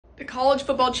The college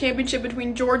football championship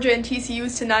between Georgia and TCU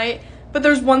is tonight, but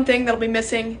there's one thing that'll be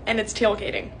missing, and it's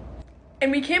tailgating. And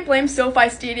we can't blame SoFi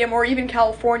Stadium or even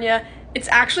California. It's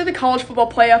actually the college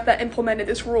football playoff that implemented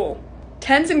this rule.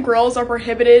 Tents and grills are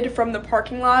prohibited from the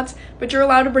parking lots, but you're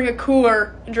allowed to bring a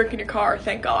cooler and drink in your car,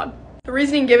 thank God. The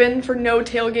reasoning given for no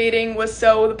tailgating was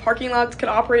so the parking lots could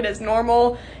operate as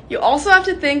normal. You also have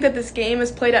to think that this game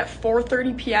is played at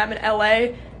 4:30 p.m. in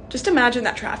LA. Just imagine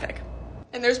that traffic.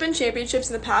 And there's been championships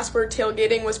in the past where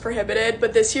tailgating was prohibited,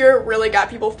 but this year really got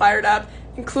people fired up,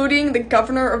 including the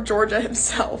governor of Georgia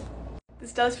himself.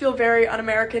 This does feel very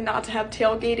un-American not to have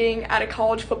tailgating at a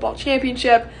college football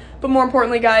championship, but more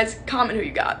importantly, guys, comment who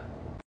you got.